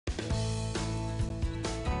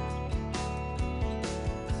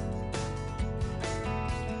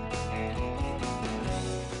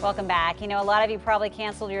Welcome back. You know, a lot of you probably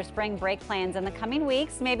canceled your spring break plans in the coming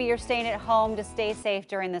weeks. Maybe you're staying at home to stay safe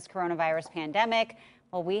during this coronavirus pandemic.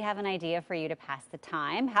 Well, we have an idea for you to pass the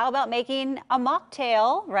time. How about making a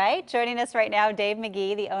mocktail, right? Joining us right now, Dave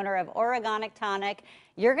McGee, the owner of Organic Tonic.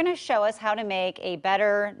 You're going to show us how to make a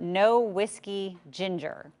better no whiskey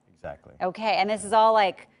ginger. Exactly. Okay, and this is all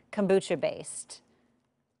like kombucha based.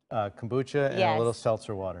 Kombucha and a little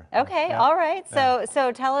seltzer water. Okay, yeah. all right.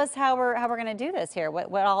 So tell us how we're going to do this here.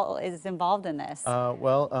 What all is involved in this?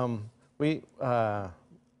 We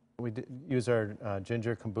use our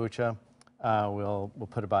ginger kombucha. We'll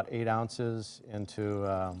put about 8 ounces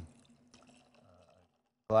into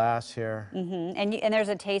glass here. And there's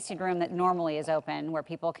a tasting room that normally is open where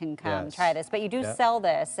people can come try this. But you do Yep. sell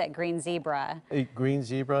this at Green Zebra. Green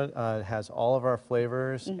Zebra has all of our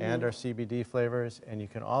flavors and our CBD flavors, and you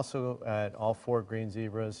can also at all 4 Green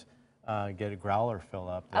Zebras get a growler fill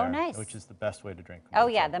up there, Oh, nice. which is the best way to drink kombucha. Oh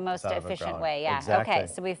yeah, the most efficient way. Yeah. Exactly. Okay,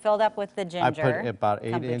 so we filled up with the ginger. I put about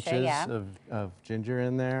 8 kombucha, inches of ginger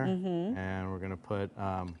in there, and we're going to put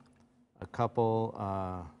a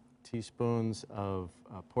couple teaspoons of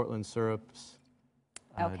Portland syrups.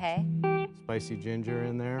 Okay. Spicy ginger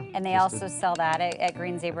in there. And they also sell that at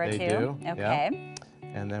Green Zebra they too? do, Okay. yeah.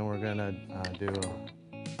 And then we're going to do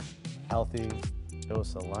a healthy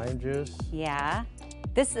dose of lime juice. Yeah.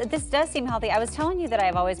 This does seem healthy. I was telling you that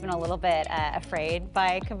I've always been a little bit afraid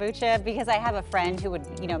by kombucha because I have a friend who would,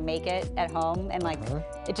 make it at home and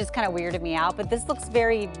it just kind of weirded me out. But this looks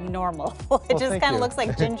very normal. It just kind of looks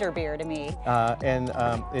like ginger beer to me.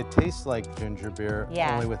 It tastes like ginger beer,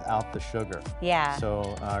 only without the sugar. Yeah.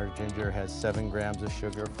 So our ginger has 7 grams of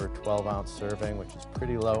sugar for a 12-ounce serving, which is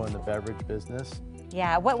pretty low in the beverage business.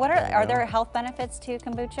 Yeah. Are there health benefits to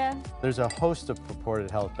kombucha? There's a host of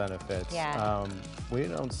purported health benefits. Yeah. We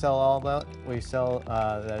don't sell all that. We sell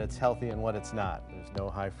that it's healthy and what it's not. There's no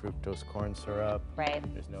high fructose corn syrup. Right.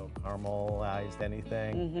 There's no caramelized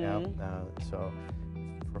anything. So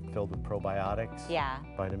filled with probiotics. Yeah.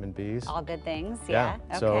 Vitamin Bs. All good things. Yeah.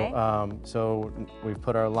 Okay. So we've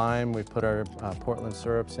put our lime, we put our Portland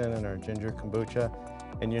syrups in, and our ginger kombucha,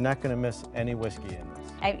 and you're not going to miss any whiskey in this.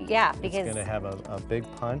 Because it's going to have a big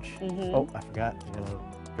punch. Oh, I forgot. You're going to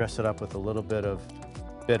dress it up with a little bit of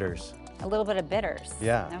bitters. A little bit of bitters.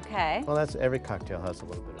 Yeah. Okay. Well, every cocktail has a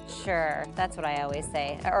little bit of bitters. Sure, that's what I always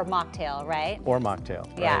say. Or mocktail, right? Or mocktail.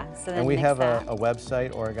 Right? Yeah. So then and we mix have that. a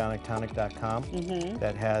website, organictonic.com,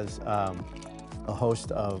 that has a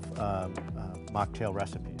host of mocktail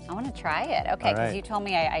recipes. I want to try it. Okay, because you told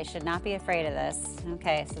me I should not be afraid of this.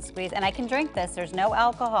 Okay, so squeeze. And I can drink this. There's no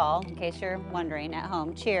alcohol, in case you're wondering at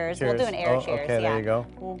home. Cheers. We'll do an air cheers. Okay, there you go.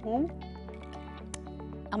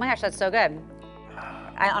 Oh my gosh, that's so good.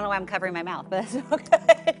 I don't know why I'm covering my mouth, but that's so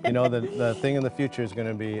good. You know, the thing in the future is going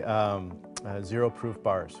to be zero-proof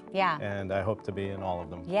bars. Yeah. And I hope to be in all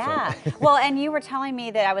of them. Yeah. So. Well, and you were telling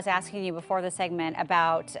me that I was asking you before the segment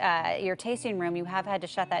about your tasting room. You have had to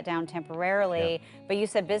shut that down temporarily, but you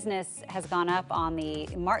said business has gone up on the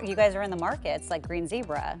market. You guys are in the markets like Green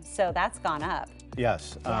Zebra, so that's gone up.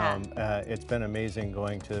 Yes. It's been amazing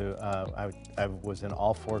going to, I was in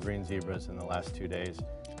all 4 Green Zebras in the last 2 days,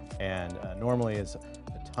 and normally it's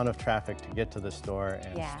a ton of traffic to get to the store,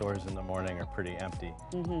 and stores in the morning are pretty empty.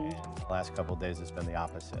 And the last couple of days it's been the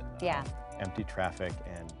opposite. Empty traffic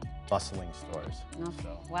and bustling stores. Okay.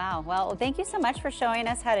 So. Wow. Well, thank you so much for showing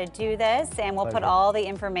us how to do this, and we'll put all the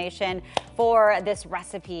information for this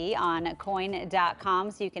recipe on coin.com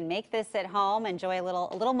so you can make this at home, enjoy a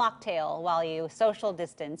little mocktail while you social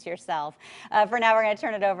distance yourself. For now, we're going to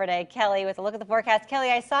turn it over to Kelly with a look at the forecast. Kelly,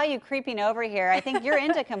 I saw you creeping over here. I think you're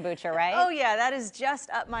into kombucha, right? Oh yeah, that is just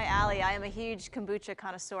up my alley. I am a huge kombucha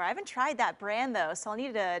connoisseur. I haven't tried that brand though, so I'll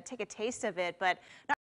need to take a taste of it, but not